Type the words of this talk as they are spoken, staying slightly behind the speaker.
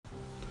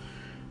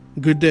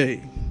Good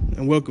day,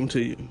 and welcome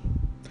to you.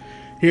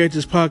 Here at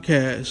this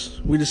podcast,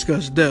 we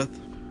discuss death,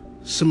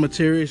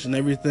 cemeteries, and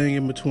everything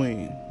in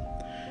between.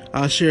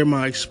 I'll share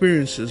my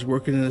experiences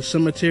working in a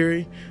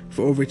cemetery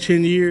for over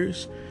 10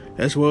 years,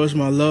 as well as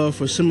my love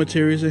for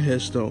cemeteries and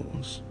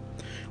headstones.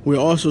 We'll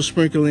also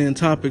sprinkle in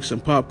topics in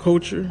pop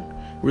culture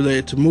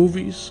related to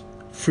movies,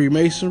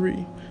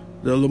 Freemasonry,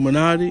 the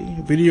Illuminati,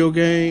 video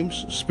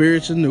games,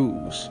 spirits, and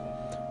news.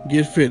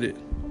 Get fitted,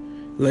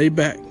 lay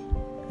back,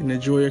 and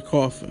enjoy your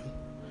coffin.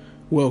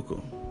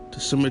 Welcome to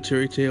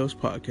Cemetery Tales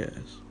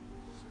Podcast.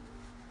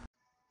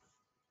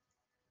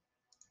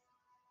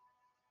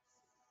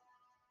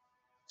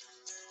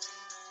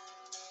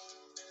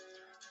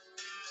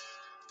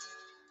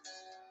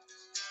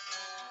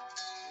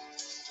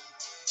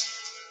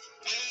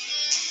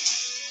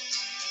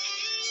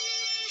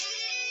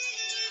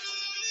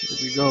 Here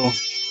we go.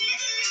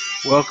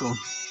 Welcome,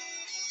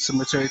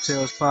 Cemetery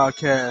Tales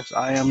Podcast.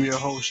 I am your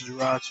host,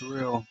 Gerard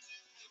Terrell.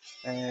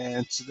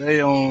 And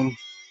today on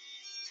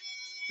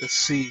the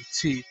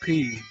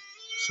CTP,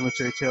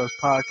 Cemetery Tales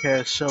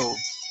Podcast show,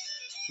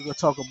 we're going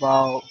to talk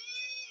about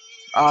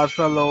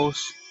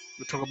Oddfellows.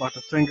 We'll talk about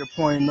the finger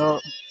pointing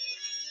up.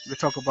 We'll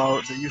talk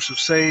about the use of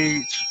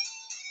sage.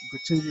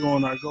 We'll continue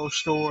on our ghost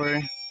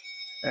story.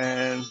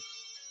 And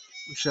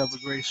we should have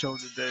a great show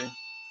today.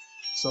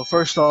 So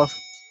first off,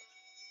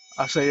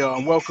 I say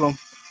welcome.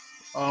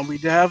 We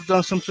have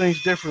done some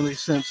things differently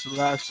since the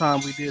last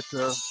time we did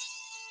the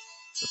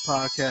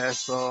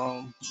podcast.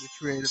 We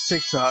created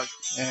TikTok,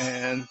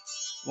 and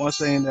one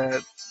thing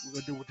that we're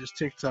gonna do with this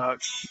TikTok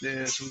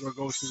is we're gonna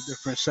go through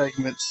different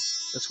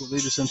segments that's gonna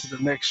lead us into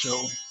the next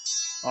show,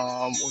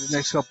 or the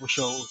next couple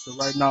shows. So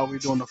right now we're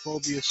doing the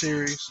Phobia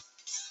series.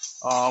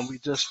 We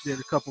just did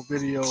a couple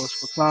videos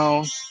for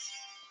clowns.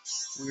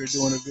 We are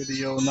doing a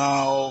video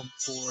now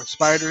for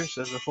spiders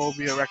as a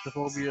phobia,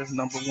 arachnophobia,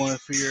 number one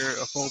fear,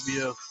 a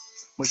phobia of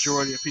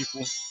majority of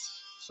people.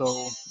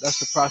 So that's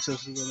the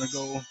process we're gonna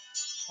go.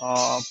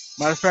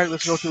 Matter of fact,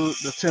 let's go through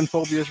the 10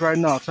 phobias right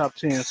now, top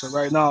 10. So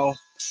right now,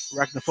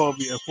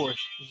 arachnophobia, of course,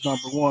 is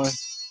number one.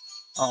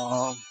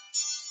 Um,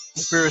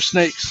 the fear of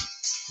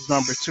snakes is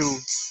number two.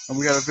 And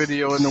we got a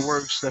video in the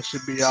works that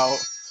should be out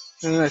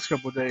in the next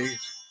couple of days.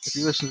 If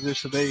you listen to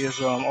this, today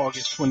is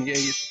August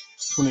 28th,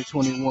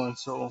 2021.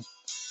 So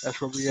that's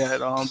where we at.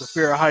 The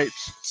fear of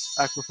heights,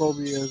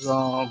 acrophobia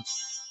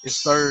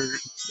is third.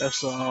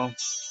 That's an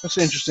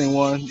interesting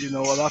one. You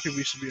know, a lot of people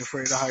used to be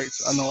afraid of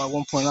heights. I know at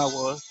one point I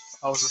was.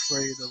 I was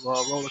afraid of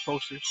roller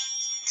coasters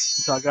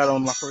until I got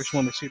on my first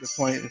one to Cedar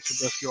Point in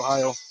Sandusky,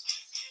 Ohio.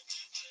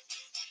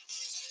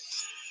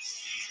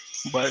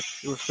 But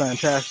it was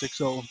fantastic.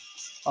 So,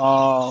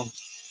 um,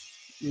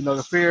 you know,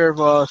 the fear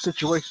of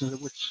situations in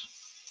which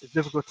it's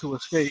difficult to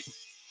escape.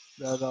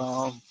 That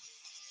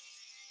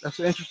that's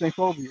an interesting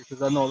phobia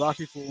because I know a lot of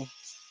people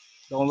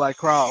don't like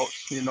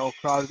crowds. You know,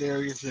 crowded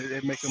areas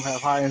it make them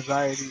have high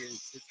anxiety.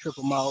 It trip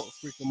them out,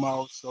 freak them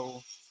out.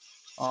 So,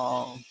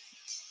 um,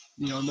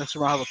 you know, mess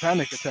around have a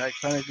panic attack,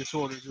 panic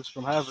disorder just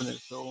from having it.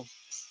 So,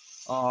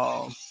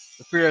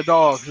 the fear of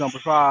dogs, number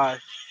five,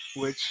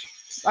 which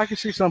I can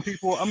see some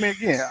people. I mean,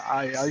 again,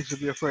 I used to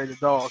be afraid of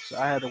dogs.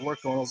 I had to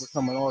work on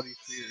overcoming all these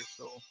fears.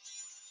 So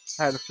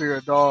I had a fear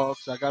of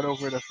dogs. I got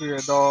over the fear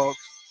of dogs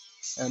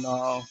and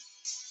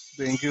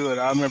being good.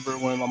 I remember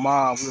when my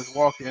mom we was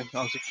walking.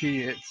 I was a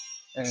kid,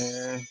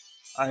 and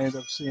I ended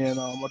up seeing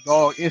a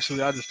dog.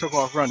 Instantly, I just took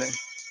off running.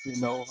 You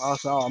know, I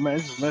was like, "Oh man,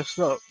 this is messed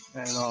up."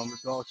 And the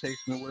dog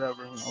chased me,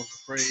 whatever. And I was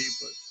afraid,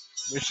 but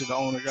eventually the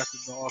owner got the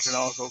dog, and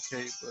I was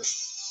okay. But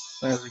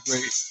man,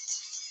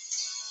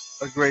 it's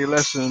a great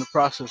lesson in the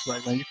process.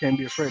 Like, man, you can't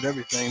be afraid of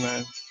everything,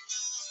 man.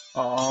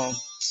 Um,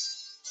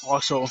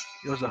 Also,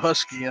 it was a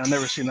husky, and I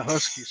never seen a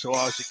husky. So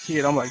I was a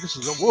kid. I'm like, this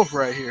is a wolf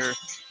right here,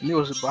 and it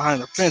was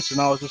behind a fence, and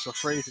I was just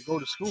afraid to go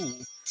to school.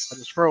 I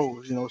just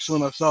froze. You know, as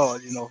soon as I saw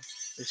it, you know,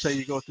 they say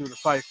you go through the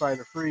fight, fight,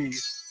 or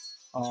freeze.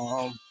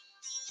 Um,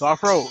 so I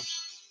froze.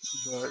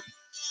 But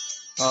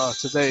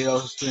today,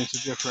 those things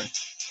are different.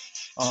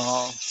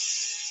 Um,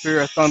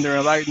 Fear of thunder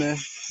and lightning.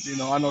 You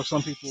know, I know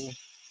some people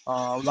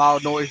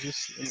loud noises.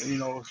 You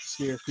know,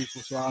 scares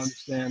people, so I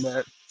understand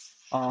that.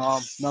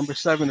 Number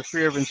seven, the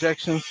fear of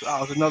injections. I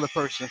was another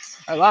person.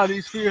 A lot of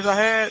these fears I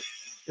had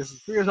is the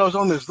fears I was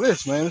on this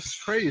list, man. This is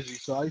crazy.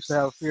 So I used to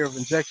have a fear of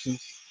injections.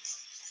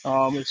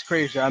 It's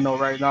crazy. I know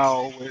right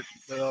now with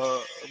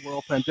the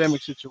world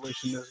pandemic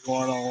situation that's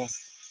going on,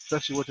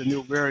 especially with the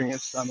new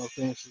variants, I know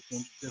things have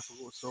been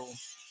difficult. So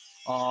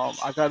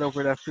I got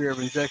over that fear of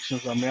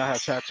injections. I mean, I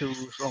have tattoos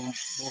on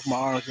both my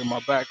arms and my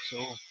back, so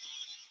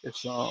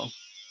it's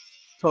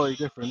totally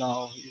different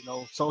now. You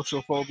know,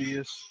 social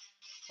phobias.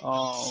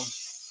 Um,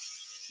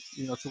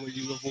 you know, to where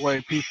you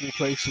avoid people,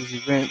 places,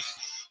 events.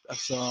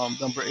 That's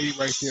number eight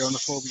right there on the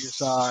phobia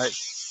side.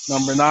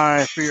 Number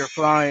nine, fear of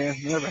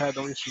flying. Never had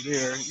no issue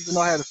there. Even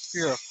though I had a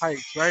fear of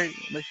heights, right?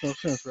 It makes no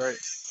sense, right?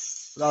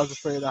 But I was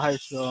afraid of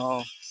heights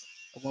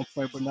at one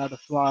point, but not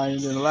of flying.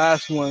 And then the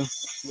last one,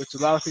 which a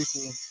lot of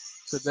people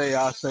today,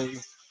 I say,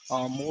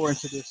 more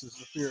into this is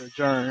the fear of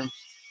germs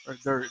or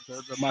dirt,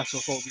 the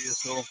mycophobia.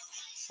 So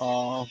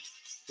Uh,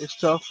 it's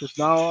tough because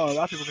now a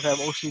lot of people can have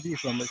OCD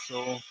from it.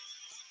 So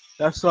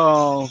that's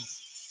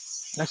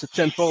that's the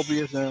 10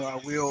 phobias, and I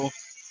will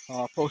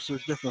post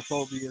those different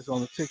phobias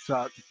on the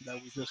TikTok that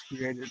we just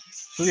created.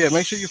 So yeah,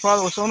 make sure you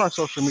follow us on our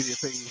social media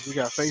pages. We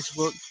got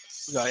Facebook,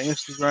 we got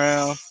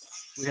Instagram,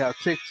 we have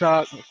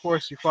TikTok. Of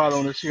course, you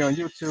follow us here on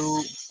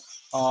YouTube.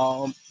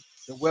 Um,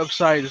 the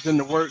website is in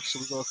the works, so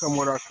we're gonna come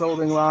with our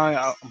clothing line.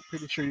 I'm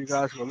pretty sure you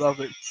guys will love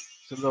it.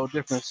 It's a little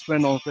different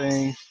spin on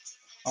things.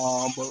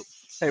 But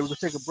hey, we're gonna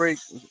take a break.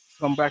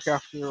 Come back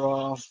after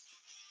a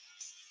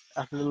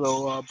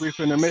little brief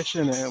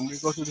intermission, and we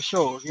go through the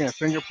show again.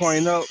 Finger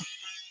pointing up.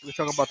 We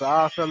talk about the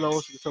Odd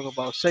Fellows. We talk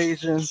about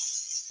saging.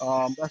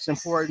 That's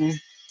important,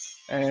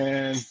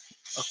 and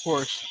of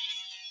course,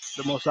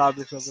 the most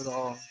obvious of it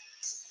all,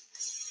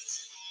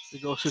 the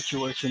ghost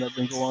situation that's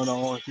been going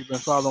on. If you've been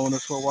following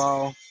us for a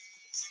while,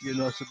 you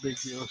know it's a big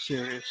deal,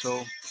 serious.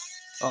 So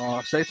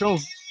stay tuned.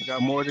 We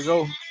got more to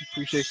go.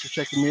 Appreciate you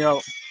checking me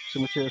out.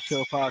 Cemetery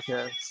Chill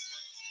Podcast.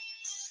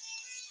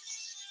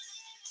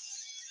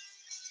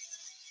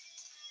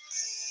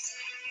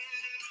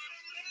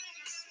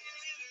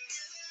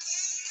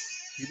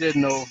 You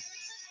didn't know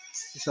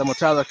it's a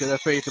Metallica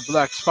that fade to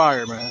black's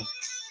fire, man.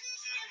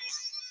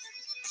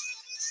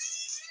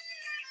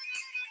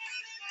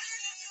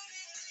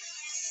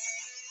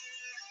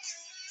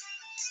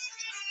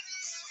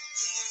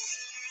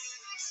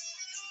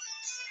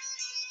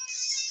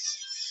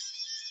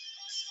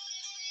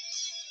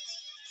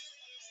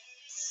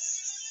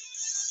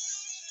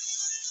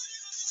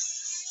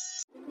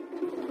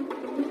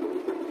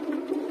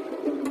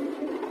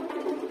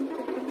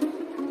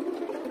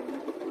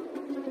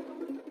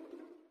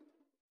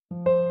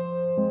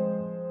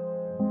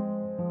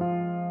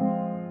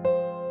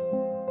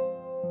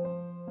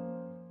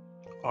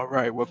 All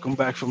right, welcome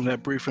back from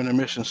that brief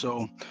intermission.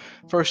 So,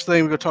 first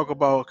thing we're gonna talk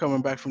about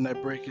coming back from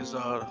that break is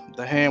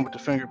the hand with the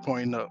finger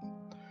pointing up.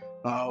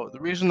 Now, the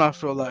reason I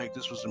feel like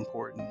this was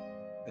important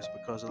is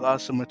because a lot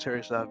of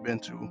cemeteries that I've been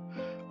to,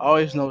 I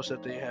always notice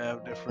that they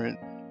have different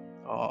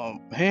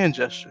hand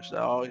gestures that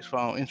I always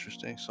found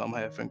interesting. Some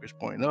had fingers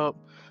pointing up,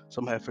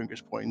 some had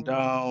fingers pointing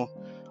down,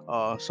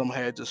 some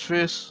had just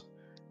fists.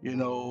 A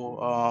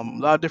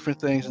lot of different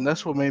things, and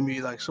that's what made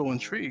me like so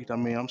intrigued. I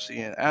mean, I'm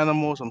seeing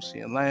animals, I'm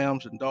seeing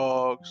lambs and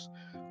dogs,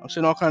 I'm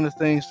seeing all kind of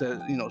things that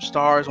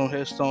stars on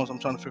headstones. I'm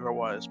trying to figure out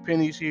why there's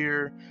pennies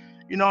here.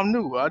 I'm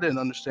new. I didn't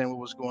understand what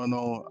was going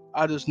on.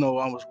 I just know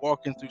I was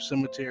walking through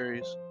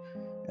cemeteries,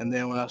 and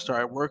then when I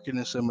started working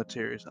in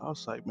cemeteries, I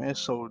was like, man, it's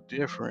so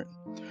different.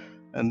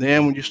 And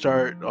then when you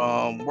start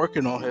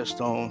working on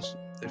headstones,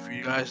 if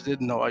you guys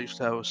didn't know, I used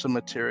to have a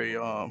cemetery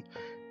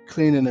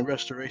cleaning and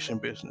restoration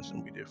business,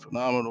 and we did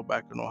phenomenal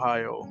back in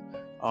Ohio.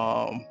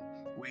 Um,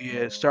 we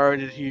had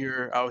started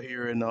here out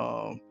here in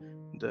the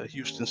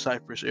Houston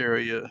Cypress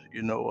area,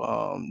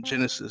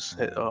 Genesis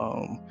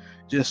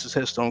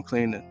headstone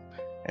cleaning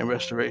and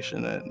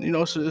restoration,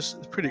 and so it's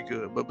pretty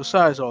good. But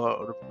besides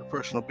all the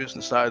personal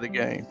business side of the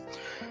game,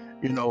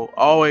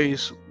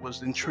 always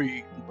was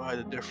intrigued by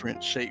the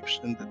different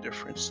shapes and the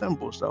different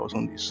symbols that was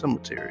on these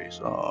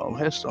cemeteries,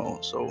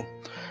 headstones. So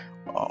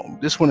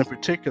this one in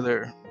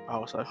particular, I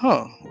was like,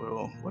 huh,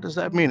 well, what does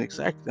that mean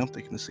exactly? I'm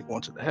thinking, is it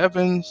going to the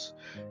heavens?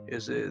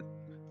 Is it,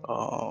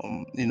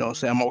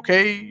 say I'm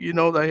okay?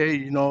 Like,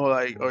 hey,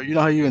 like, or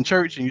how you in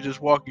church and you just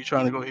walk, you're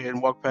trying to go ahead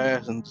and walk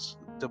past and just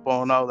dip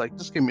on out, like,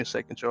 just give me a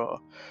second, y'all.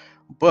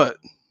 But,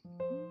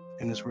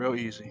 and it's real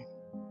easy,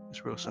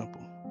 it's real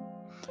simple.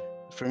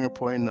 The finger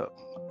pointing up.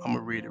 I'm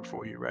gonna read it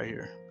for you right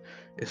here.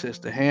 It says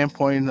the hand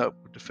pointing up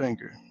with the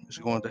finger is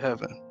going to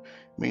heaven.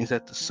 Means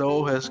that the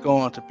soul has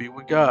gone to be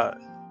with God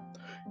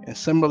and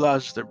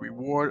symbolizes the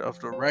reward of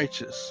the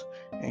righteous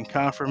and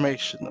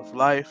confirmation of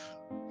life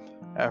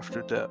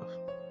after death.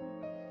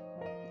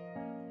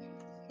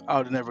 I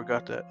would have never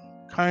got that.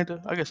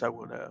 Kinda. I guess I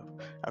would have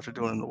after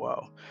doing it in a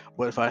while.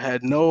 But if I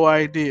had no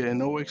idea and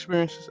no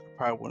experiences, I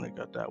probably wouldn't have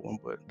got that one.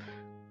 But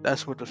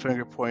that's what the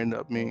finger pointing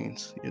up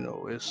means.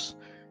 It's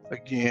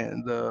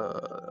again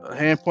the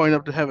hand pointing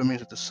up to heaven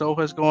means that the soul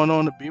has gone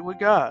on to be with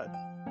God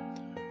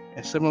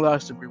and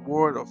symbolize the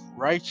reward of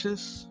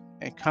righteous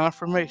and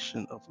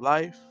confirmation of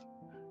life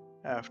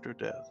after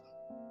death.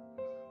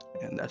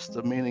 And that's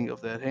the meaning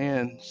of that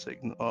hand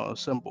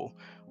symbol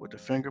with the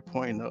finger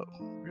pointing up.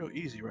 Real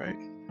easy, right?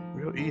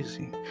 Real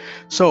easy.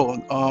 So,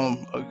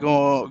 going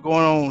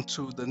on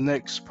to the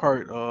next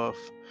part of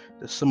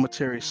the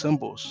cemetery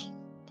symbols.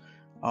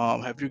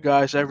 Have you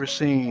guys ever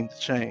seen the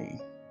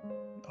chain?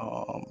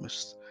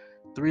 It's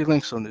three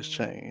links on this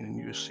chain, and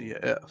you see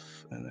a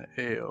F and an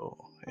L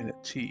and a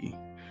T.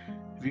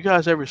 Have you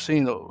guys ever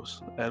seen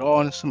those at all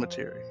in the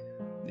cemetery?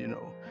 You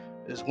know,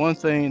 it's one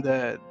thing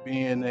that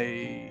being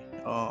a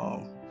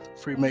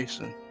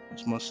Freemason,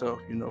 as myself,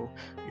 you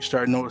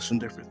start noticing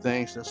different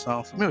things that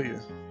sound familiar.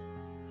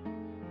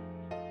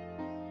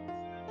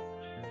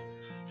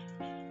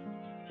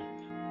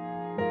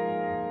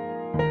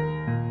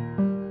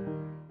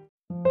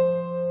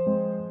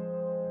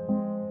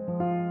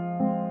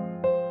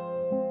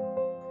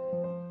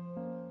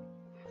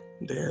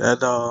 Yeah,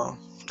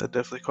 that That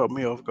definitely caught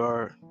me off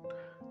guard.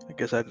 I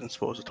guess I didn't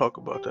supposed to talk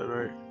about that,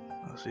 right?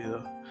 I see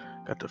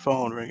got the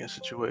phone ringing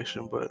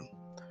situation, but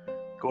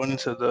going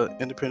into the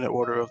Independent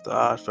Order of the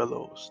Odd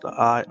Fellows, the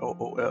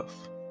IOOF.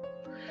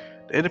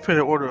 The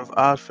Independent Order of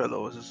Odd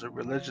Fellows is a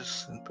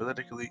religious and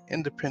politically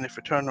independent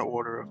fraternal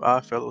order of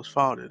Odd Fellows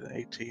founded in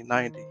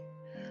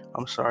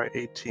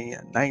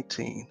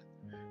 1819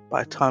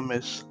 by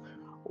Thomas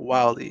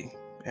Wiley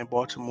in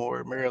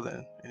Baltimore,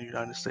 Maryland, in the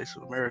United States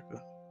of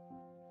America.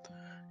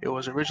 It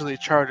was originally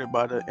chartered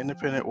by the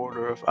Independent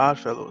Order of Odd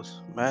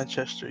Fellows,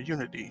 Manchester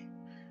Unity,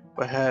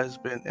 but has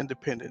been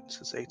independent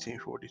since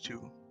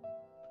 1842.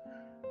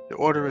 The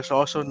order is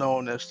also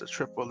known as the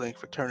Triple Link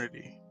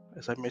Fraternity.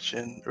 As I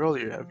mentioned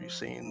earlier, have you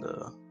seen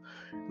the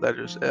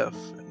letters F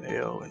and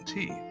L and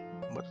T?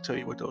 I'm about to tell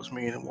you what those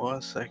mean in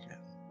 1 second.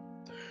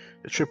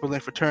 The Triple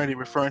Link Fraternity,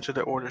 referring to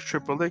the order's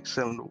triple link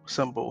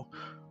symbol,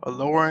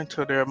 alluring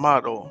to their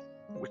motto,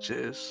 which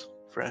is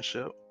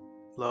friendship,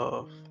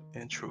 love,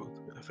 and truth,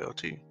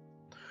 FLT.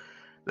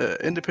 The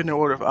Independent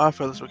Order of Odd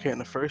Fellows became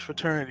the first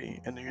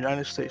fraternity in the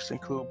United States to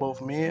include both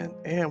men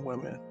and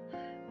women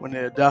when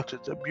they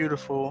adopted the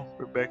beautiful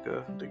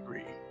Rebecca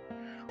degree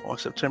on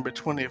September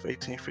 20th,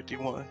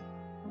 1851.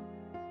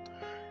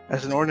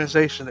 As an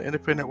organization, the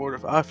Independent Order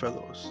of Odd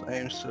Fellows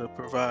aims to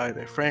provide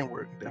a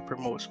framework that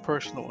promotes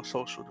personal and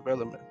social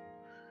development.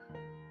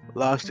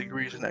 Lodge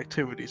degrees and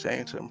activities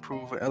aim to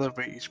improve and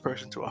elevate each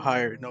person to a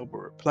higher,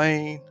 nobler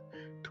plane,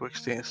 to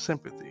extend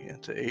sympathy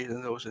and to aid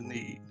in those in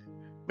need,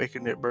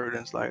 making their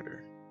burdens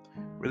lighter,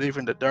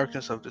 relieving the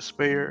darkness of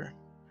despair,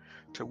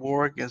 to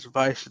war against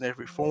vice in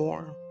every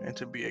form, and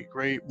to be a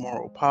great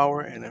moral power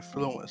and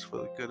influence for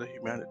the good of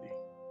humanity.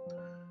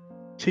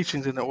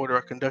 Teachings in the order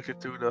are conducted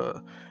through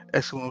the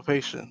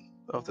exclamation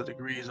of the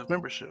degrees of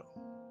membership.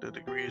 The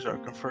degrees are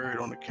conferred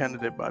on the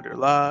candidate by their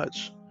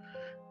lodge,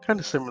 kind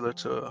of similar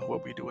to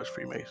what we do as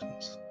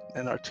Freemasons,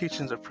 and are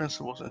teachings of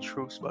principles and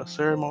truths by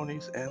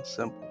ceremonies and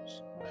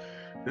symbols.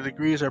 The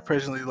degrees are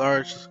presented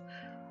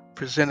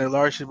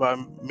largely by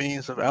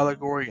means of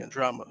allegory and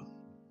drama.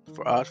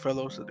 For Odd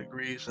Fellows, the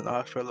degrees and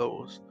Odd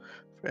Fellows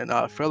and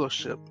Odd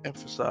Fellowship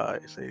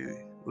emphasize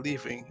a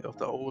leaving of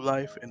the old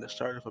life and the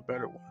start of a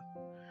better one,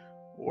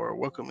 or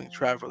welcoming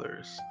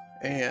travelers,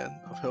 and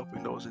of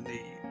helping those in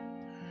need.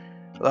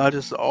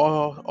 Lodges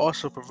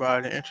also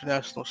provide an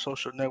international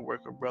social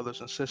network of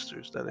brothers and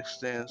sisters that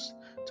extends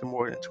to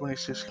more than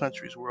 26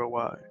 countries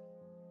worldwide.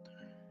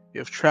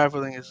 If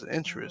traveling is an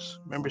interest,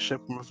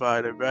 membership can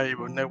provide a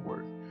valuable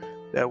network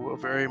that will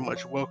very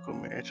much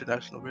welcome an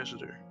international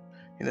visitor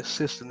and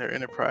assist in their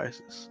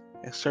enterprises,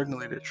 and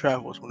certainly their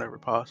travels whenever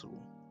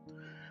possible.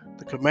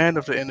 The command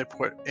of the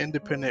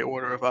Independent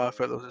Order of Odd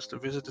Fellows is to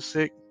visit the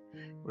sick,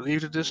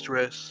 relieve the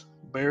distress,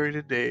 bury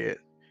the dead,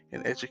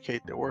 and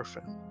educate the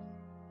orphan.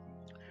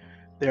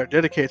 They are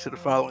dedicated to the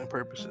following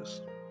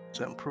purposes: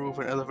 to improve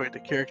and elevate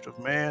the character of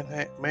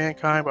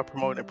mankind by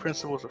promoting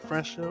principles of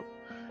friendship,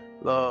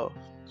 love,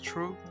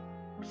 truth,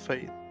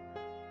 faith,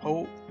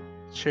 hope,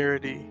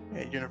 charity,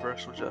 and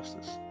universal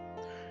justice.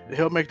 To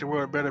help make the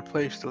world a better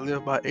place to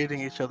live by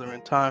aiding each other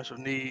in times of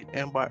need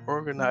and by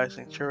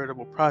organizing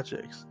charitable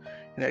projects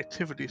and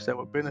activities that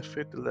will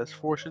benefit the less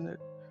fortunate,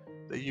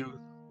 the youth,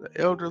 the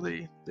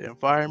elderly, the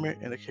environment,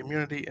 and the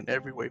community in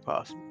every way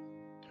possible.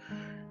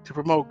 To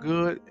promote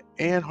good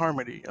and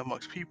harmony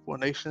amongst people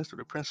and nations through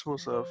the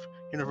principles of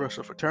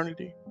universal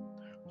fraternity,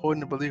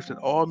 holding the belief that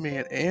all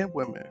men and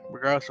women,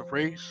 regardless of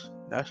race,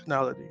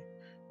 nationality,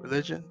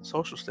 religion,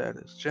 social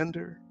status,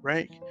 gender,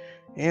 rank,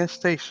 and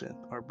station,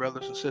 are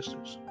brothers and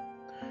sisters.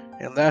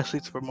 And lastly,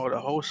 to promote a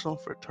wholesome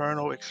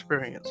fraternal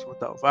experience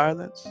without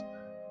violence,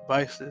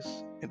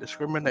 vices, and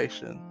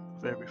discrimination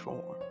of every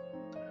form.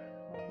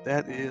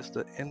 That is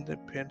the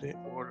Independent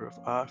Order of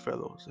Odd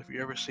Fellows. If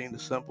you ever seen the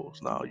symbols,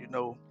 now you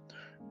know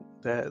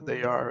that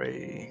they are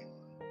a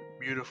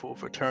beautiful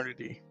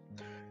fraternity.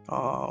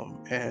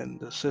 And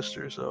the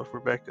sisters of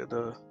Rebecca,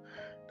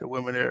 the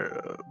women,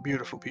 are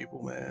beautiful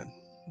people, man.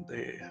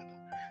 They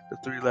the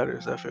three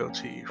letters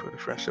FLT for the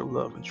friendship,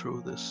 love, and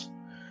truth is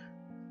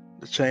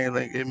the chain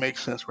link. It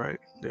makes sense, right?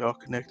 They're all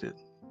connected,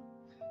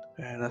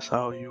 and that's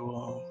how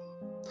you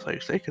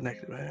stay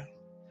connected, man.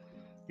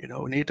 You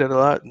know, we need that a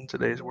lot in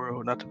today's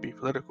world. Not to be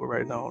political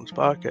right now on this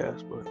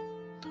podcast, but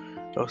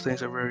those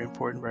things are very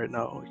important right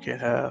now. We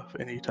can't have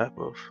any type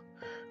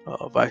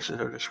of vices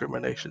or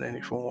discrimination in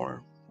any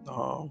form.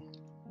 Um,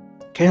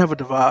 can't have a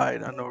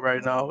divide. I know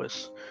right now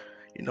it's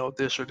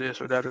this or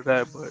that or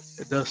that, but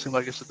it does seem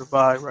like it's a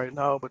divide right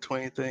now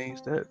between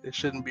things that it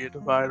shouldn't be a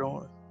divide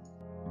on.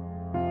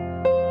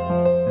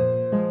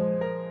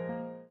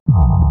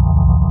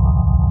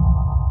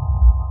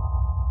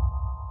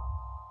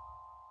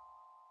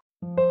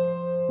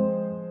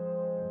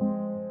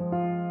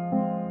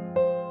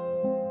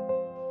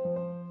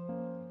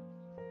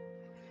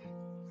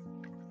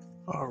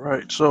 All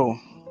right, so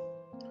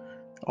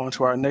on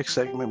to our next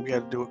segment. We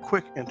had to do a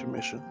quick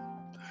intermission.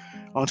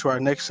 On to our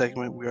next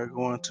segment, we are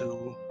going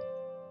to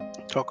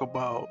talk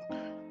about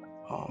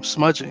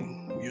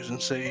smudging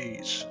using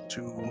sage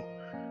to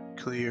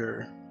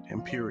clear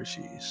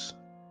impurities.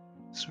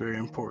 It's very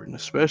important,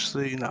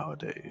 especially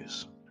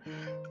nowadays.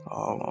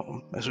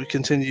 As we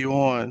continue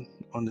on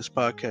this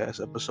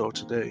podcast episode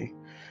today,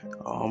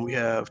 we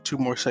have two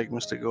more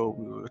segments to go.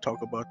 We will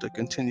talk about the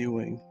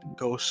continuing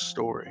ghost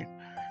story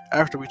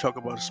after we talk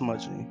about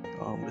smudging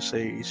with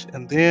Sage,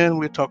 and then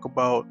we'll talk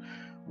about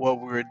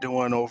what we're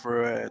doing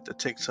over at the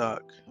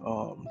TikTok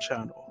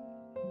channel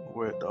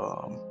with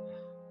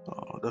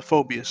the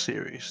Phobia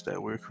series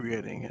that we're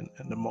creating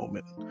in the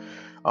moment.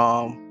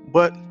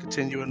 But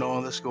continuing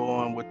on, let's go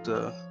on with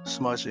the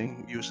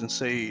smudging using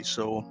Sage.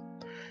 So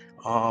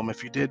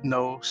if you didn't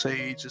know,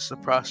 sage is a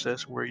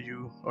process where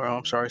you, or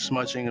I'm sorry,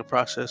 smudging a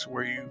process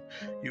where you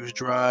use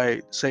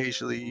dried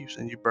sage leaves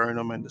and you burn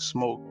them, and the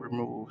smoke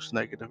removes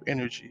negative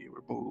energy,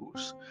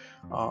 removes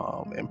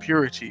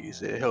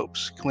impurities. It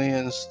helps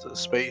cleanse the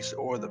space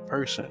or the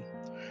person.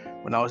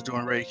 When I was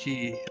doing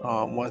Reiki,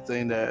 one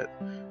thing that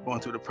going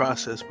through the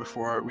process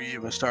before we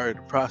even started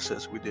the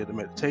process, we did a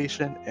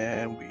meditation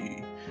and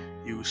we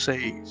used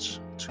sage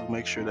to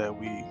make sure that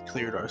we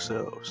cleared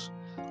ourselves,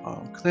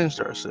 cleansed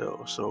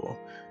ourselves. So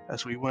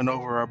as we went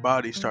over our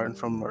body, starting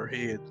from our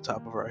head, the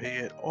top of our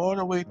head, all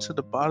the way to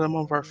the bottom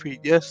of our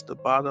feet. Yes, the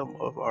bottom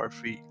of our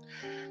feet.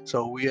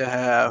 So we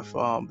have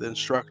the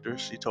instructor.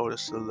 She told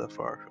us to lift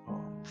our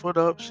foot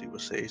up. She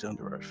would sage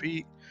under our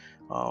feet,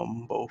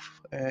 both,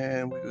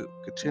 and we could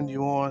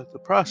continue on the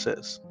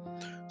process.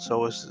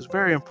 So it's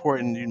very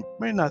important. You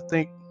may not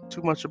think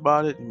too much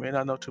about it. You may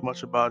not know too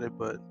much about it,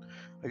 but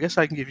I guess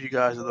I can give you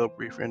guys a little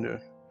brief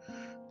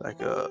like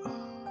a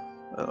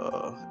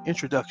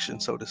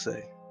introduction, so to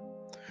say.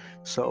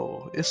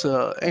 So it's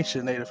a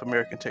ancient Native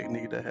American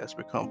technique that has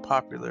become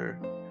popular.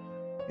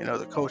 You know,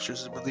 the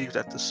cultures believe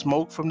that the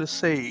smoke from the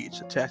sage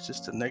attaches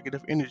to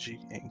negative energy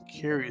and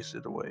carries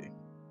it away.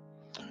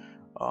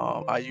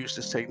 I use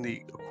this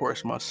technique, of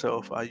course,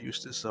 myself. I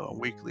use this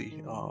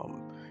weekly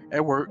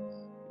at work.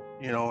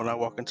 You know, when I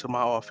walk into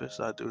my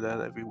office, I do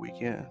that every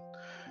weekend,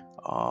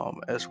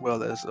 as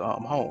well as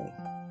home.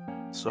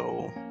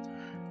 So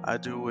I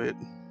do it,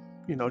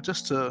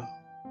 just to,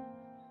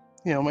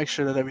 make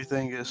sure that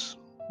everything is,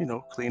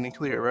 clean and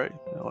clear, right?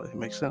 It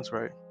makes sense,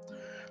 right?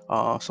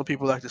 Some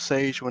people like to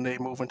sage when they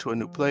move into a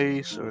new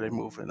place or they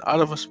move in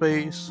out of a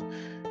space,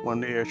 when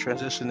they're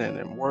transitioning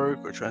in work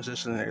or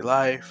transitioning in their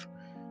life.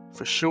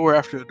 For sure,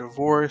 after a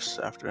divorce,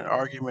 after an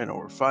argument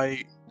or a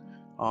fight,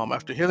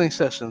 after healing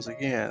sessions,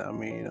 again, I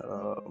mean,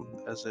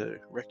 as a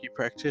Reiki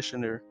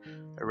practitioner,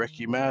 a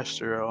Reiki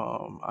master,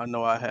 I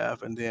know I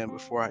have, and then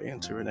before I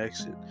enter and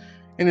exit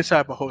any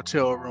type of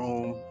hotel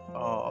room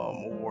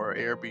or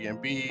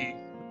Airbnb,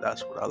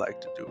 that's what I like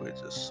to do. It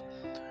just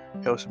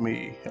helps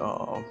me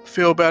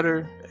feel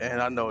better,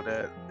 and I know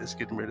that it's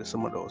getting rid of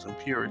some of those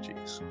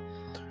impurities.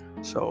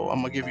 So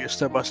I'm gonna give you a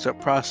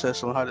step-by-step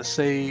process on how to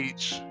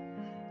sage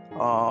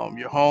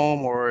your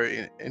home or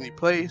in any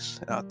place.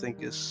 And I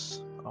think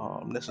it's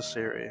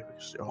necessary if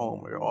it's your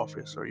home or your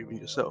office or even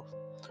yourself.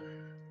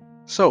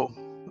 So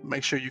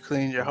make sure you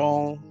clean your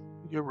home,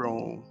 your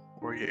room,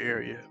 or your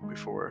area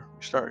before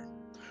we start.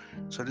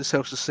 So this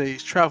helps the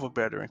sage travel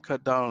better and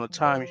cut down on the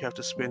time you have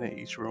to spend in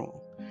each room.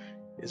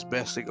 It's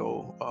best to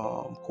go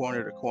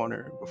corner to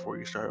corner before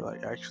you start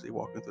like actually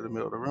walking through the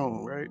middle of the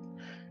room, right?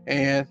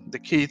 And the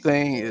key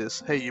thing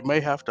is, hey, you may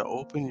have to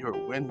open your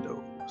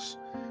windows.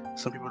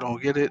 Some people don't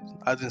get it.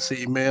 I didn't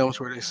see memes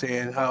where they're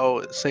saying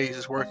how Sage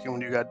is working when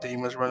you got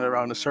demons running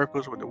around in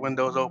circles with the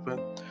windows open.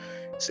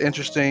 It's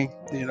interesting.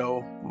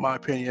 My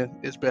opinion,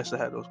 it's best to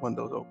have those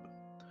windows open.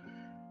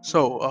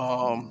 So,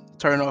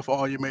 turn off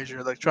all your major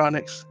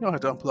electronics. You don't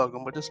have to unplug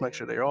them, but just make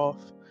sure they're off.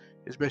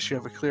 It's best you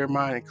have a clear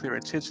mind and clear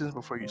intentions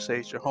before you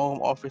sage your home,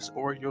 office,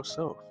 or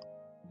yourself.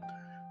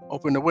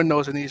 Open the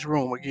windows in each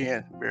room.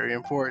 Again, very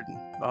important.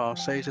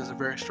 Sage has a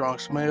very strong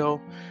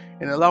smell,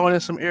 and allowing in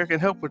some air can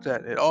help with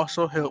that. It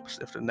also helps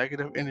if the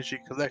negative energy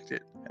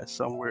collected has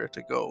somewhere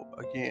to go.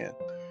 Again,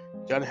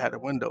 you gotta have the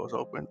windows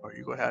open, or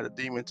you're gonna have the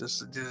demon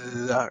just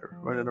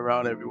running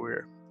around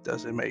everywhere.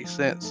 Doesn't make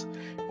sense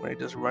when they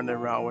just running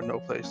around with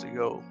no place to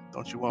go.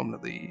 Don't you want them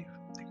to leave?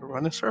 They can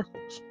run in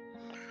circles.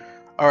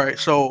 All right,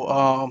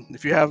 so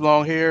if you have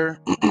long hair,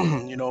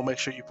 make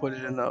sure you put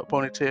it in a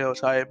ponytail,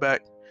 tie it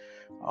back.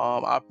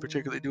 I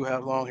particularly do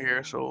have long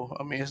hair, so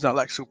I mean it's not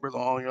like super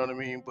long, you know what I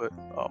mean, but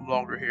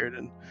longer hair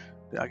than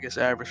I guess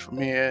average for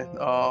men.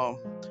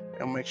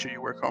 And make sure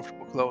you wear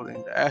comfortable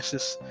clothing. The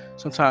ashes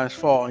sometimes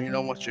fall, and you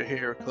don't want your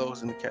hair or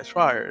clothes to catch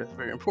fire. That's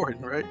very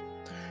important, right?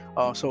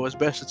 So it's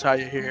best to tie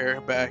your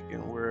hair back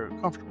and wear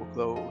comfortable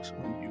clothes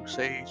when you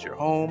sage your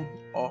home,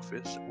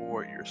 office,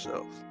 or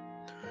yourself.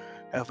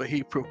 Have a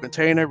heat-proof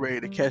container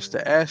ready to catch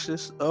the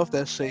ashes of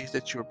that sage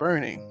that you're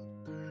burning.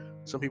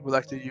 Some people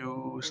like to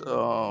use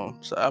some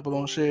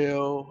abalone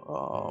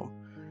shell.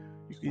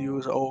 You can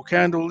use an old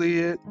candle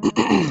lid.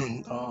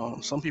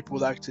 Some people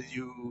like to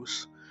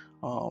use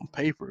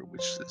paper,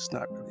 which is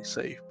not really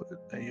safe, but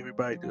hey,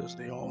 everybody does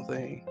their own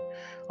thing.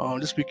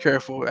 Just be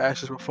careful.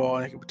 Ashes will fall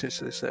and it can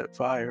potentially set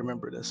fire.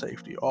 Remember that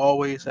safety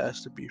always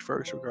has to be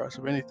first, regardless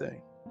of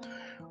anything.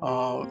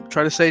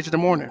 Try to sage in the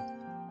morning.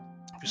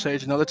 If you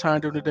sage another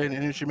time during the day, the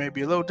energy may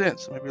be a little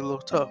dense, maybe a little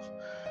tough.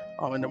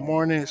 In the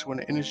morning is when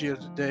the energy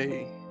of the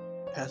day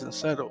hasn't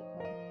settled,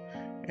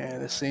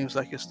 and it seems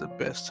like it's the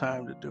best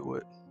time to do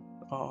it.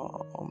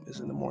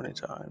 Is in the morning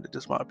time. That's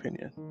just my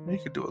opinion. You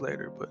could do it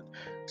later, but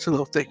it's a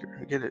little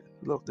thicker. Get it?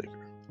 A little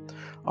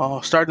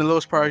thicker. Start in the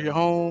lowest part of your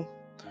home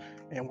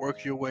and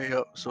work your way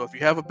up. So if you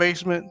have a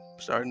basement,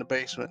 start in the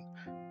basement.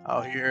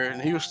 Out here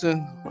in Houston,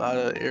 a lot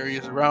of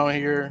areas around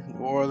here,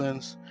 New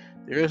Orleans,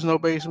 there is no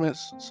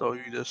basements, so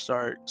you just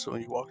start. So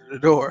when you walk through the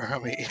door, I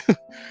mean,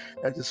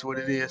 that's just what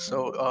it is.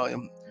 So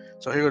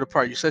here are the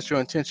part. You set your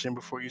intention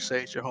before you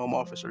sage your home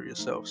office or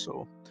yourself.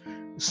 So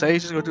the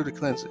sage is going to do the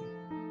cleansing,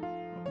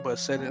 but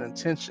set an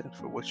intention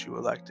for what you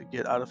would like to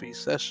get out of each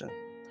session.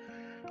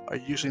 Are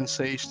you using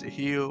sage to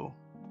heal?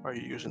 Are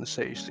you using the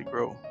sage to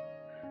grow,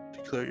 to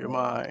clear your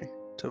mind,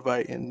 to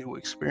invite in new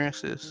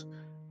experiences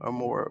or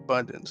more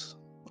abundance?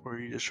 Or are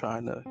you just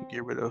trying to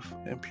get rid of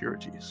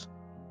impurities?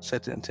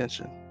 Set the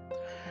intention.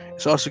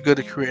 It's also good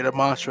to create a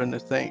mantra and to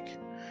thank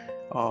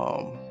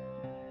um,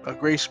 a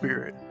great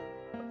spirit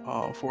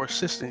for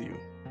assisting you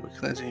with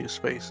cleansing your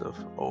space of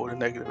old and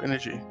negative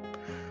energy.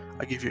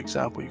 I'll give you an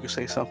example. You could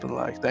say something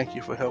like, "Thank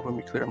you for helping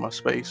me clear my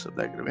space of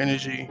negative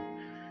energy,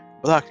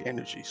 blocked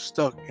energy,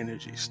 stuck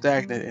energy,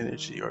 stagnant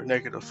energy, or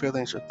negative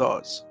feelings or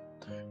thoughts.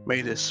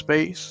 May this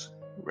space,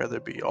 whether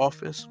it be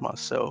office,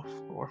 myself,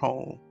 or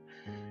home,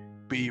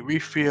 be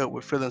refilled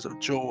with feelings of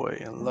joy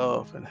and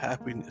love and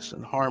happiness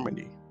and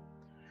harmony."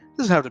 It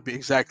doesn't have to be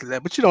exactly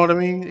that, but you know what I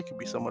mean? It could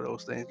be some of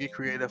those things. Get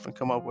creative and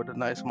come up with a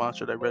nice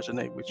mantra that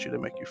resonate with you,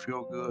 that make you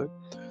feel good,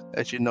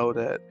 that you know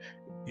that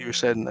you're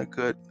setting a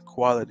good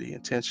quality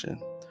intention.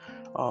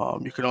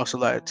 You can also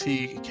light a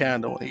tea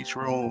candle in each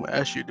room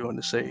as you're doing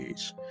the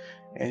sage.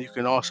 And you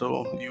can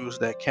also use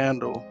that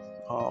candle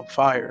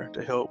fire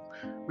to help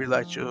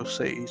relight your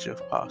sage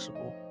if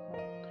possible.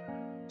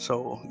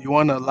 So you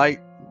want to light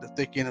the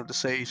thick end of the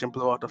sage and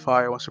blow out the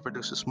fire once it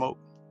produces smoke.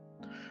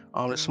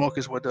 The smoke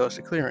is what does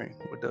the clearing,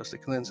 what does the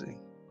cleansing.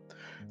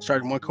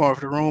 Start in one corner of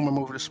the room and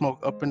move the smoke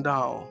up and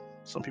down.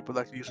 Some people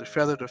like to use a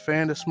feather to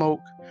fan the smoke.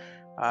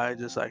 I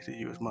just like to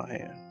use my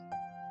hand.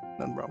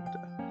 Nothing wrong with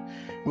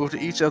that. Move to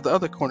each of the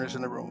other corners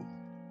in the room.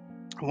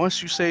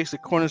 Once you sage the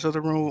corners of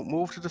the room,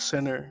 move to the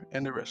center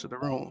and the rest of the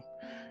room,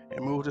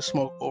 and move the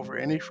smoke over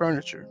any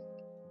furniture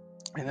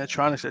and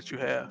electronics that you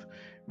have.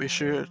 Be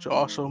sure to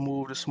also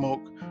move the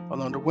smoke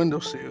along the window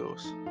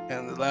sills.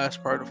 And the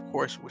last part, of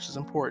course, which is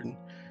important,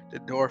 the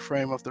door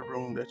frame of the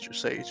room that you're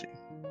saging.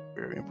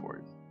 Very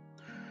important.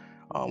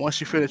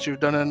 Once you feel that you've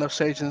done enough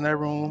saging in that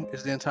room,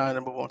 it's then time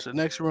to move on to the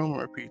next room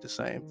and repeat the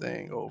same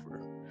thing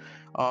over.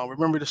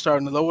 Remember to start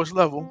in the lowest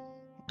level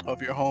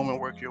of your home and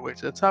work your way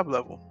to the top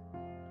level.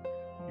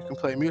 You can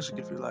play music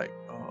if you like.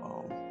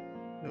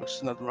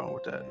 There's nothing wrong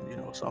with that. You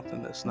know,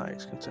 something that's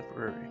nice,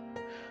 contemporary.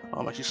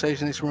 As you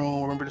sage in this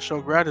room, remember to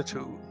show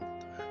gratitude,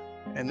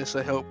 and this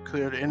will help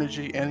clear the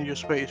energy and your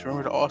space.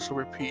 Remember to also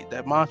repeat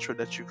that mantra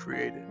that you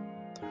created,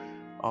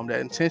 that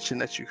intention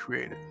that you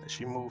created, as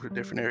you move to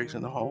different areas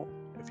in the home.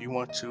 If you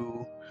want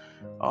to,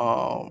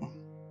 um,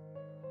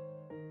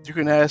 you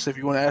can ask if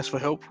you want to ask for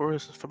help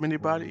from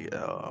anybody,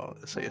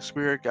 let's say a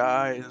spirit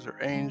guides or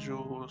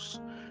angels,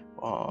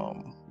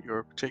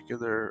 your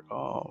particular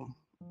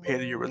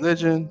head of your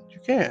religion. You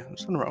can.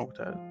 There's nothing wrong with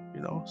that. You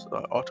know, it's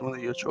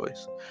ultimately your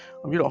choice.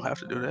 You don't have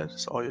to do that.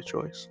 It's all your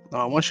choice.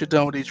 Once you're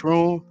done with each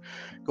room,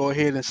 go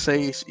ahead and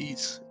sage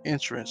each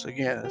entrance.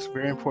 Again, it's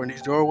very important.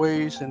 These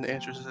doorways and the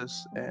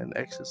entrances and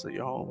exits of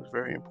your home is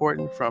very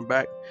important. Front,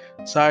 back,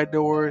 side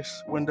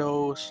doors,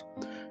 windows,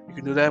 you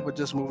can do that, but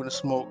just moving the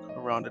smoke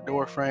around the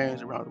door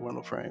frames, around the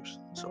window frames,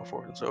 and so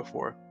forth and so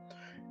forth.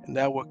 And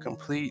that will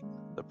complete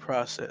the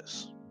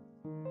process.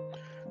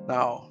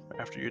 Now,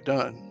 after you're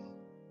done,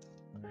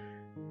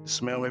 the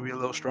smell may be a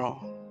little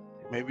strong.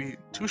 It may be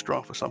too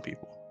strong for some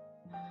people.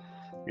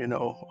 You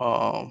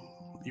know,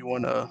 you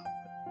want to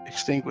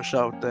extinguish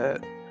out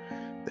that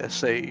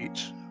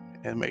sage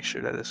and make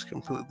sure that it's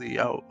completely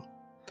out.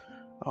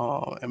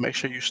 And make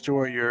sure you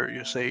store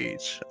your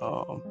sage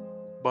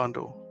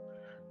bundle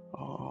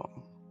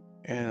um,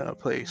 in a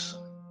place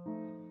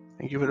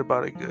and give it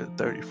about a good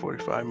 30,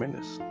 45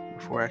 minutes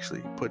before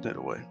actually putting it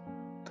away.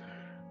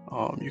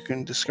 You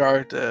can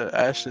discard the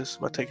ashes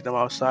by taking them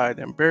outside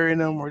and burying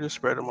them or just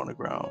spread them on the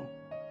ground.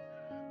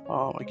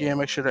 Again,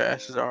 make sure the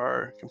ashes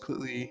are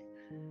completely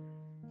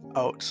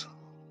out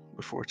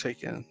before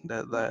taking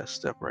that last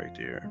step right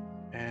there.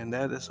 And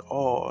that is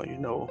all, you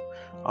know.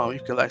 You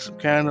can light some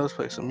candles,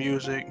 play some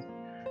music,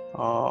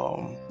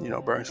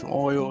 burn some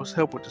oils,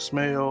 help with the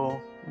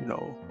smell,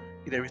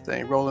 get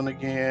everything rolling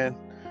again.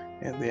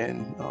 And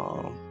then,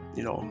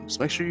 just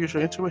make sure you use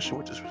your intuition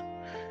with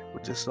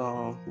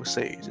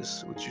sage.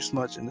 It's with you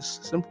smudging.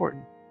 It's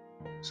important.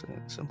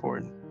 It's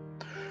important.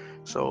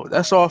 So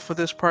that's all for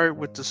this part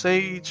with the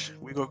sage.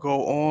 We're gonna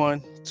go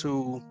on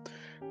to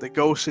the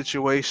ghost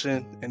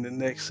situation in the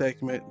next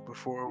segment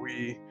before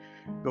we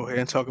go ahead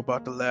and talk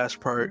about the last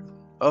part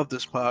of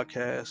this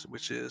podcast,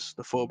 which is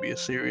the phobia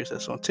series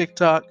that's on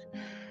TikTok.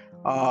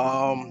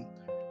 Um,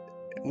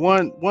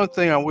 One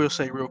thing I will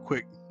say real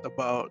quick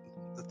about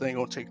the thing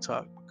on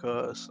TikTok,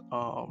 because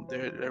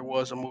there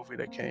was a movie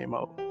that came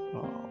out,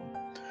 um,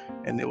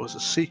 and there was a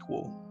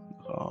sequel.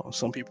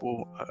 Some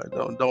people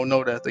don't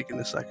know that, thinking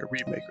it's like a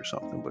remake or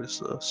something, but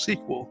it's a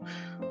sequel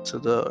to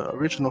the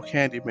original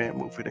Candyman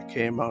movie that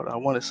came out. I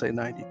want to say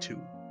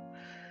 '92.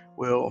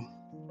 Well,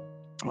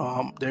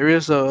 there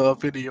is a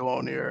video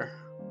on there,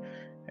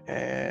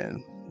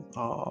 and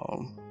I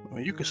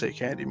mean, you can say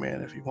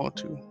Candyman if you want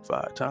to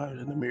 5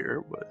 times in the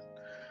mirror, but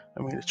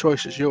I mean, the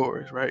choice is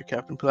yours, right,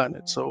 Captain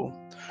Planet? So,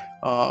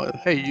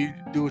 hey, you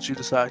do what you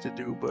decide to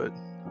do, but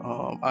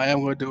I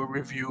am going to do a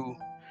review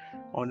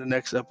on the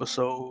next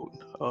episode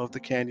of the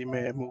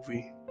Candyman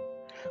movie,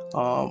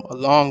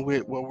 along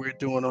with what we're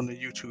doing on the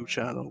YouTube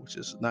channel, which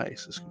is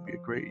nice. This could be a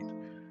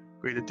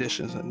great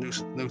additions and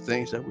new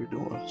things that we're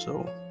doing.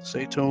 So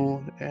stay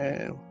tuned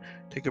and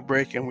take a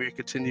break, and we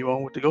continue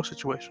on with the ghost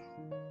situation.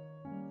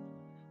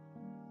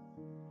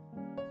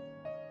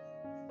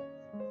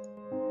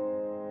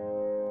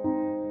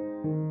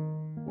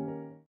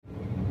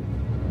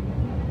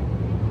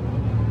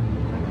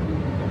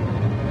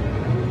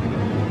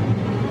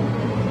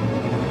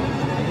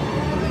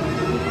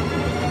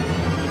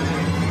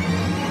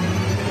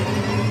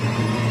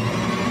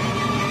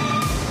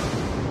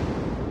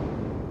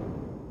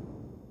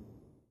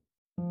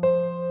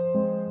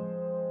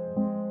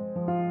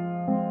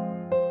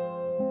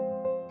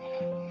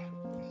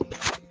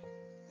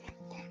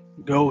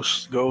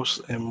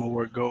 Ghosts, and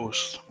more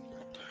ghosts.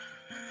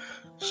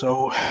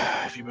 So,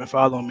 if you've been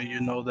following me, you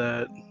know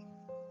that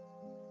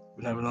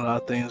been having a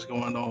lot of things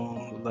going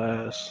on the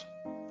last,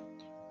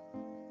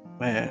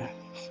 man,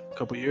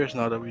 couple years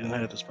now that we didn't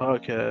have this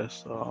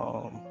podcast.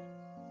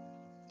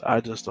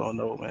 I just don't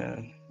know,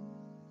 man.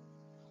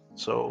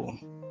 So,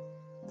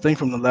 I think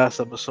from the last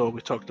episode we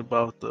talked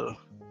about the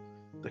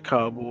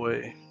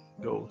cowboy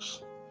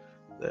ghost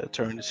that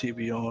turned the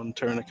TV on,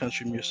 turned the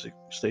country music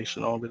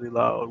station on really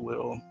loud.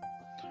 Well,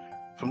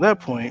 from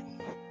that point,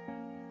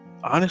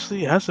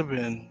 honestly, it hasn't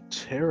been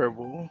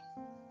terrible.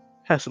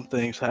 Had some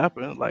things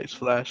happen, lights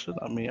flashing.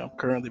 I mean, I'm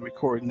currently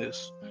recording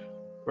this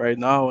right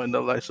now, and the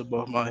lights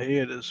above my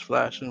head is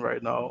flashing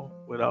right now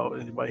without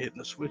anybody hitting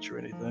a switch or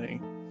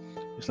anything.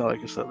 It's not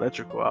like it's an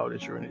electrical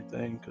outage or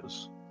anything,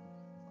 because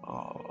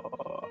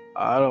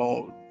I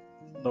don't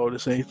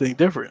notice anything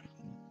different.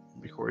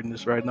 I'm recording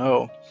this right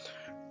now.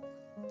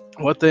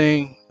 One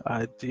thing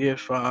I did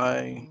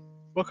find,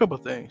 well, a couple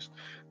of things.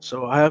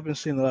 So I have been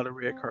seeing a lot of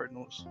red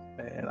cardinals,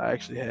 and I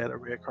actually had a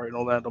red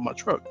cardinal land on my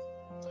truck,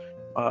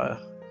 my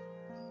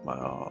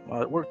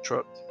my work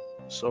truck.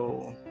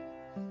 So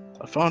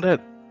I found that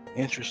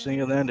interesting.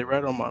 It landed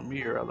right on my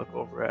mirror. I look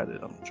over at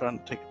it. I'm trying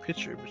to take a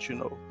picture, but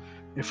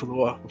it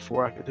flew off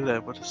before I could do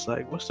that. But it's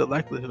like, what's the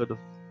likelihood of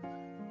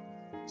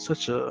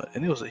such a,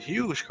 and it was a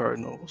huge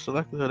cardinal. What's the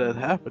likelihood of that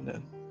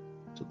happening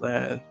to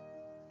land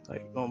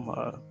like on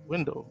my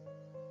window?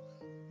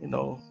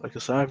 Like a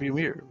side view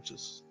mirror, which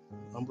is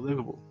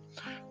unbelievable.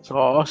 So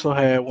I also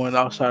had one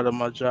outside of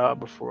my job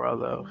before I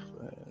left,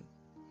 and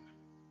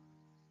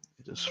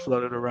it just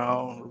fluttered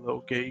around a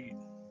little gate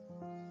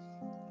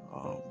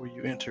where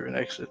you enter and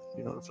exit,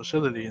 the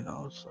facility. And I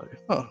was like,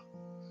 huh,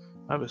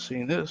 I haven't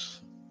seen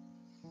this.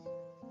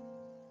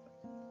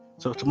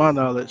 So to my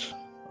knowledge,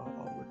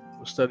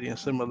 with studying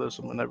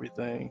symbolism and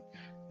everything,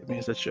 it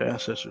means that your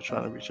ancestors are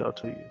trying to reach out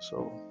to you.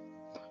 So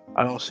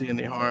I don't see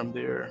any harm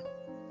there.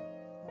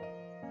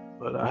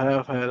 But I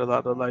have had a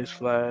lot of lights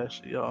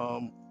flash.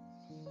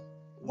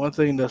 One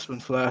thing that's been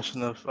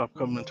flashing if I'm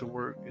coming to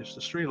work is the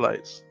street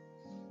lights.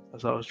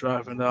 As I was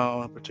driving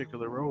down a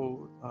particular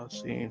road, I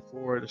seen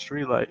four of the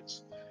street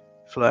lights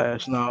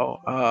flash.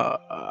 Now,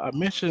 I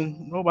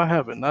mentioned, no, I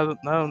haven't, not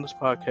on this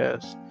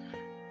podcast.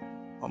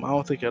 I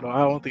don't think at all.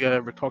 I don't think I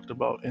ever talked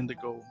about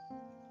indigo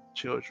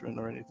children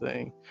or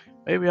anything.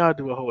 Maybe I'll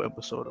do a whole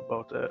episode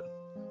about that.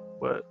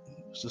 But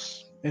it's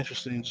just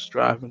interesting, just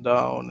driving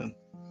down, and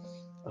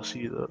I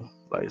see the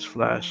lights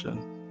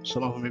flashing.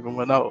 Some of them even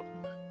went out.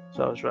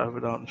 So I was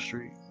driving down the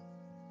street.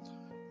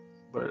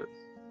 But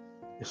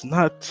it's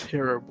not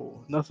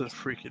terrible. Nothing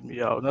freaking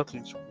me out.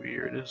 Nothing's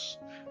weird. I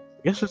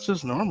guess it's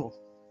just normal.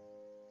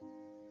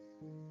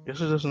 I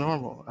guess it's just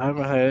normal. I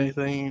haven't had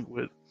anything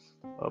with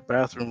a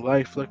bathroom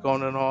light flick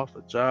on and off,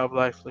 a job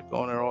light flick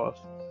on and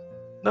off.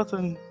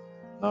 Nothing.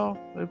 No,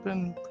 they've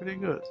been pretty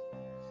good.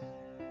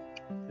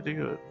 Pretty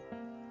good.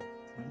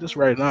 Just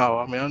right now,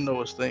 I mean, I know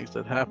it's things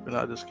that happen.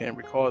 I just can't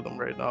recall them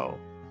right now.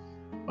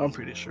 I'm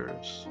pretty sure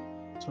it's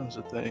tons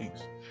of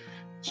things.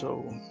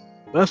 So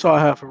that's all I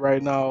have for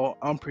right now.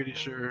 I'm pretty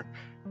sure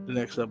the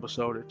next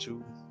episode or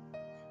two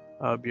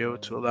I'll be able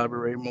to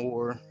elaborate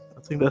more.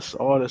 I think that's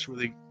all that's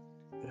really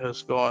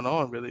has gone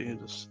on, really,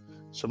 and just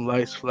some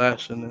lights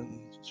flashing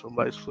and some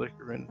lights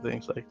flickering and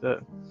things like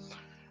that.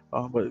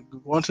 But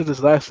going to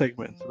this last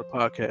segment for the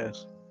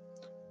podcast,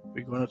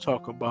 we're going to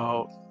talk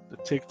about the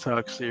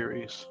TikTok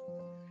series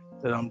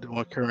that I'm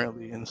doing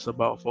currently, and it's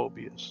about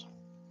phobias.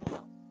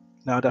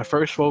 Now, that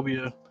first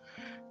phobia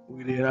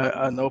we did,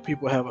 I know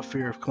people have a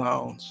fear of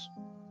clowns,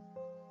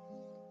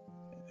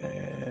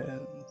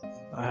 and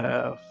I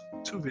have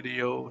two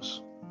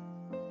videos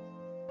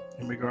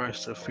in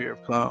regards to fear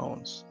of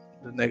clowns.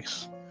 The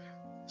next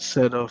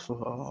set of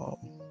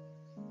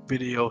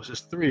videos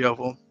is three of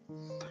them.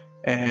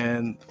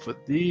 And for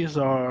these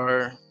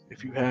are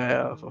if you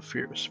have a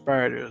fear of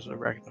spiders or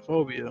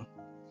arachnophobia.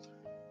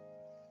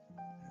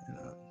 And,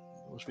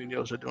 those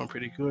videos are doing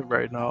pretty good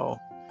right now.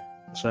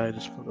 So I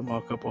just put them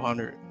on a couple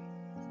hundred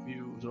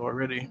views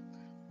already.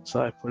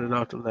 So I put it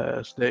out the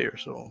last day or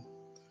so.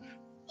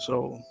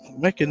 So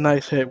making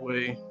nice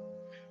headway.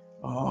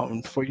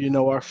 For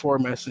our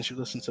format, since you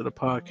listen to the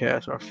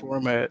podcast, our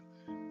format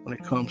when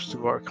it comes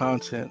to our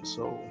content.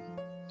 So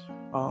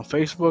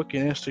Facebook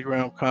and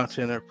Instagram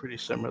content are pretty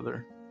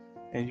similar,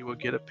 and you will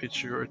get a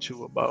picture or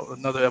two about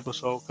another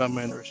episode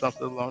coming or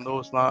something along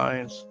those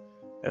lines,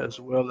 as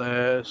well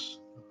as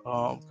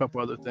a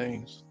couple other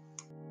things.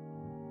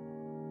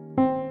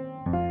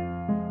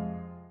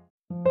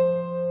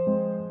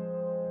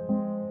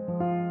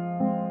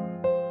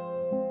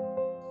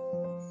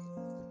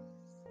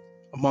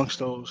 Amongst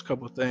those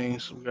couple of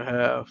things, we're gonna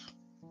have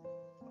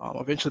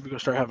eventually we're gonna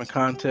start having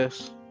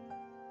contests.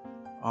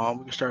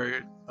 We can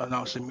start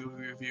announcing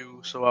movie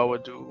reviews, so I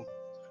would do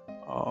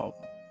um,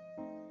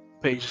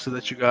 pages to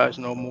let you guys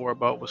know more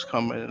about what's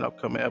coming in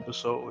upcoming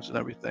episodes and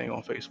everything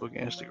on Facebook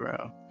and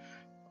Instagram.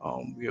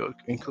 We'll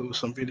include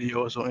some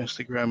videos on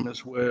Instagram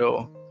as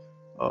well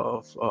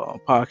of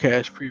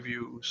podcast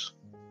previews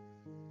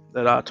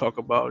that I talk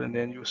about, and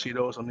then you'll see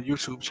those on the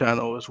YouTube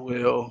channel as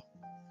well.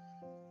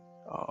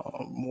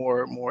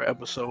 More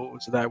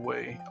episodes that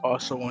way.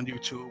 Also on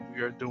YouTube,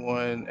 we are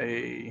doing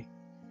a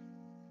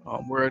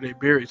Where Are They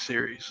Buried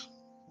series.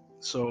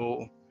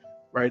 So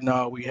right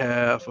now we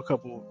have a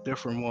couple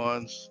different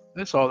ones.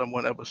 It's all in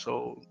one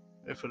episode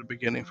for the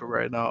beginning for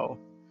right now,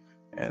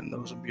 and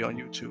those will be on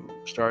YouTube,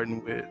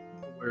 starting with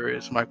Where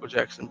Is Michael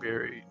Jackson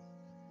Buried?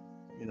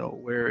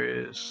 Where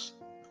is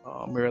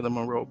Marilyn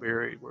Monroe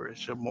buried? Where is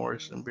Jim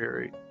Morrison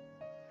buried?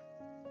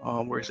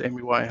 Where is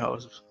Amy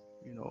Winehouse,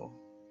 you know,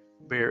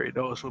 buried?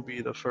 Those will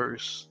be the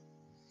first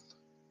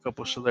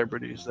couple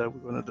celebrities that we're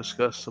going to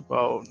discuss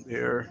about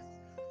their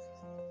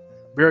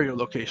burial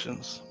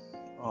locations.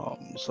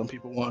 Some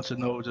people want to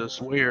know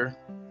just where,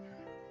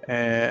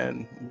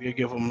 and we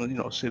give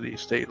them, city,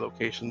 state,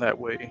 location. That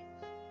way,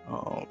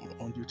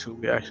 on YouTube,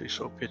 we actually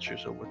show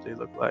pictures of what they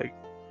look like.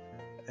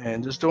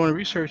 And just doing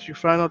research, you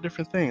find out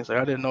different things. Like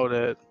I didn't know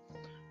that,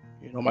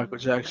 Michael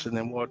Jackson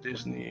and Walt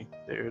Disney,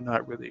 they're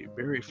not really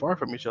very far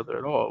from each other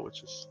at all,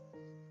 which is,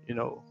 you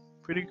know,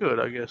 pretty good,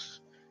 I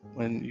guess,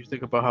 when you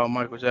think about how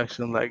Michael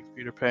Jackson liked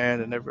Peter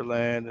Pan and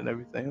Neverland and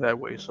everything that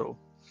way. So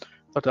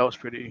I thought that was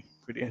pretty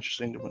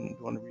interesting when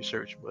doing the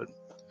research. But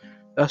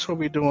that's what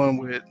we're doing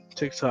with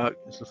TikTok.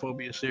 It's the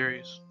Phobia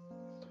series.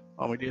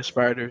 We did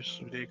spiders,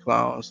 we did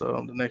clowns.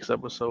 The next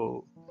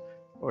episode,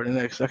 or the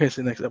next, I can't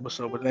say next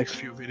episode, but the next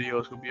few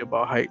videos will be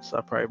about heights.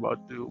 I probably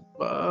about do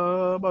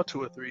about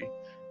two or three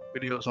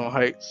videos on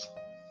heights.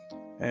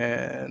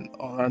 And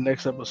on our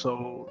next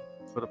episode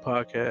for the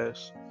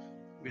podcast,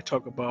 we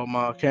talk about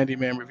my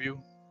Candyman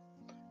review.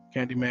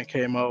 Candyman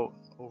came out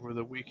over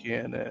the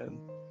weekend, and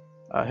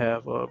I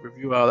have a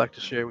review I'd like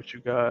to share with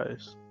you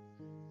guys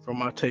from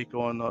my take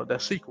on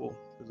that sequel,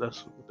 because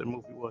that's what the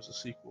movie was, a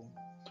sequel.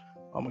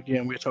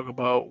 Again, we'll talk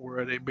about Where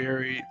Are They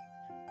Buried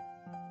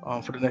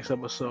for the next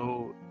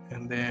episode,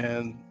 and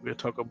then we'll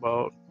talk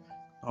about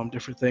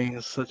different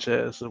things such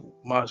as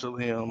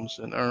mausoleums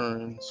and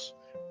urns,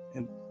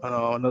 and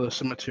another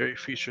cemetery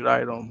featured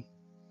item.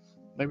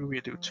 Maybe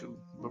we'll do two,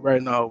 but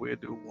right now we'll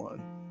do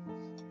one.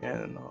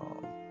 And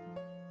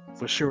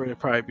for sure it'll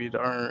probably be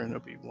the urn. It'll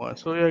be one.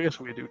 So yeah, I guess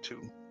we'll do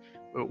two.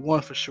 But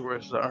one for sure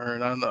is the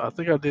urn. I know. I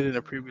think I did it in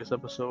a previous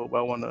episode, but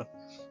I want to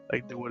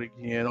do it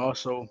again.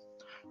 Also,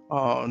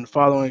 on the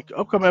following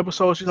upcoming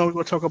episodes, we're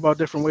gonna talk about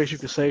different ways you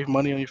can save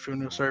money on your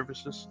funeral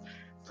services,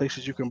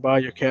 places you can buy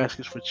your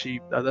caskets for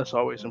cheap. That's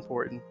always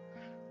important.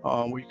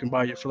 Where you can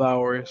buy your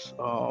flowers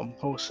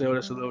wholesale.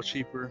 That's a little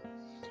cheaper.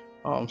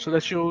 So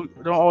that you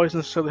don't always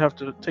necessarily have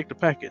to take the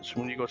package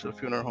when you go to the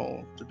funeral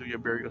home to do your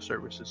burial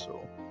services.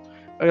 So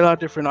a lot of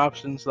different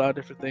options, a lot of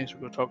different things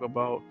we're going to talk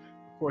about.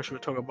 Of course,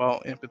 we'll talk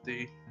about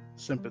empathy,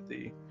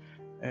 sympathy,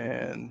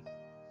 and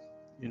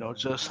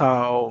just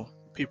how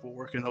people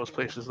work in those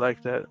places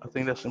like that. I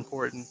think that's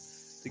important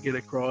to get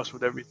across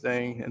with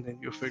everything, and then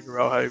you'll figure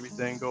out how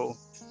everything go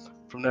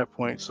from that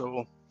point.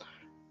 So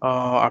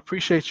I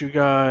appreciate you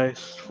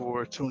guys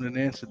for tuning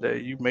in today.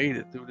 You made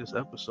it through this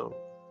episode.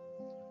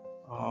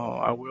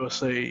 I will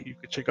say you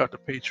can check out the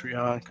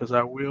Patreon because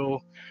I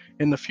will,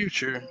 in the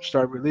future,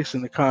 start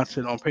releasing the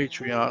content on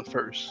Patreon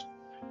first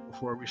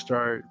before we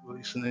start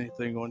releasing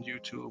anything on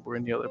YouTube or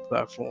any other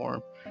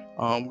platform.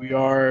 We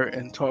are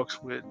in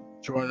talks with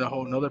joining a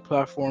whole nother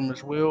platform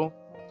as well.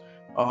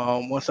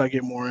 Once I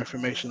get more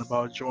information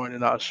about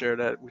joining, I'll share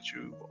that with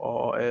you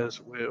all as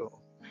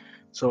well.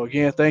 So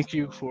again, thank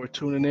you for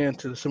tuning in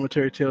to the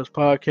Cemetery Tales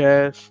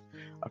podcast.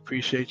 I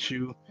appreciate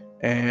you.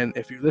 And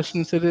if you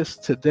listen to this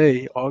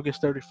today,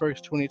 August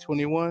 31st,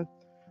 2021,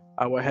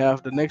 I will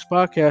have the next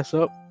podcast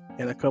up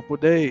in a couple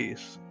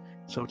days.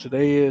 So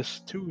today is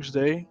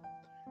Tuesday,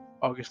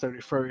 August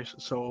 31st.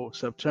 So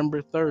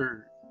September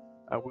 3rd,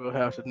 I will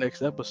have the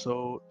next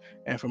episode.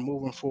 And from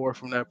moving forward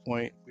from that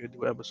point, we'll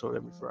do an episode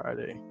every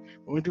Friday.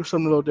 But we do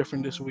something a little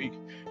different this week.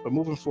 But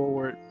moving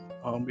forward,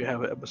 we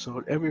have an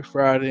episode every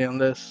Friday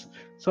unless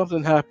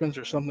something happens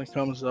or something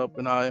comes up,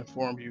 and I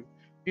inform you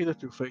either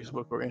through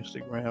Facebook or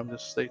Instagram.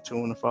 Just stay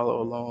tuned and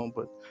follow along.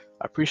 But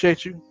I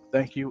appreciate you.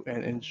 Thank you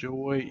and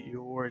enjoy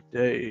your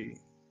day.